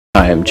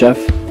Hi, I'm Jeff,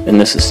 and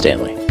this is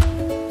Stanley.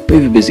 We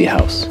have a busy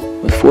house.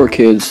 With 4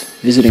 kids,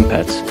 visiting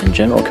pets, and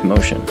general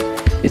commotion,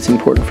 it's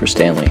important for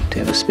Stanley to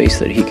have a space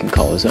that he can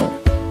call his own.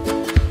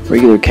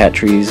 Regular cat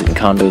trees and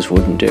condos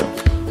wouldn't do,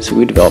 so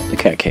we developed the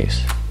cat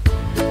case.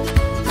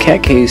 The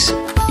cat case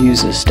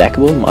uses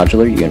stackable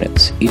modular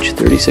units, each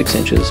 36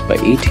 inches by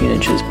 18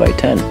 inches by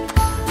 10.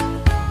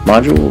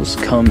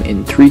 Modules come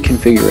in 3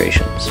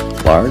 configurations,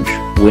 large,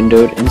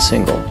 windowed, and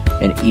single,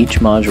 and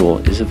each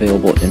module is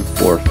available in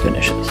 4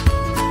 finishes.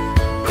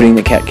 Putting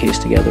the cat case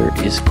together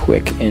is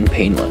quick and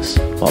painless,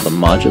 while the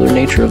modular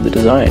nature of the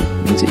design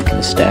means that you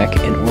can stack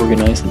and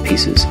organize the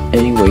pieces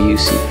any way you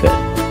see fit.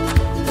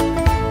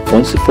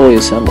 Once fully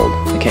assembled,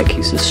 the cat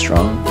case is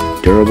strong,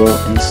 durable,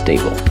 and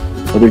stable.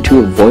 Whether to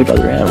avoid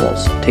other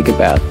animals, take a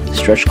bath,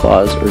 stretch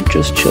claws, or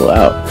just chill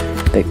out,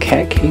 the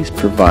cat case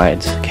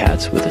provides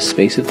cats with a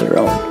space of their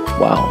own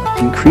while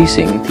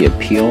increasing the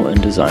appeal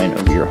and design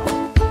of your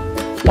home.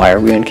 Why are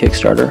we on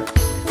Kickstarter?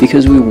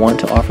 Because we want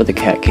to offer the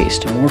cat case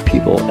to more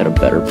people at a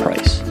better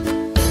price.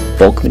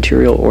 Bulk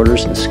material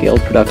orders and scaled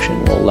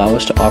production will allow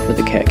us to offer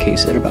the cat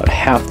case at about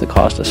half the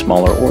cost of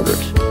smaller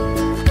orders.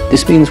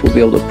 This means we'll be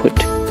able to put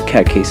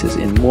cat cases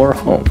in more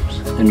homes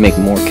and make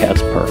more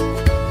cats purr.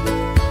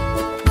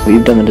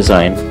 We've done the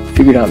design,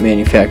 figured out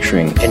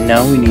manufacturing, and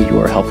now we need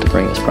your help to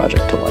bring this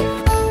project to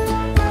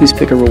life. Please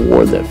pick a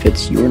reward that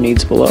fits your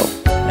needs below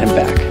and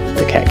back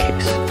the cat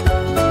case.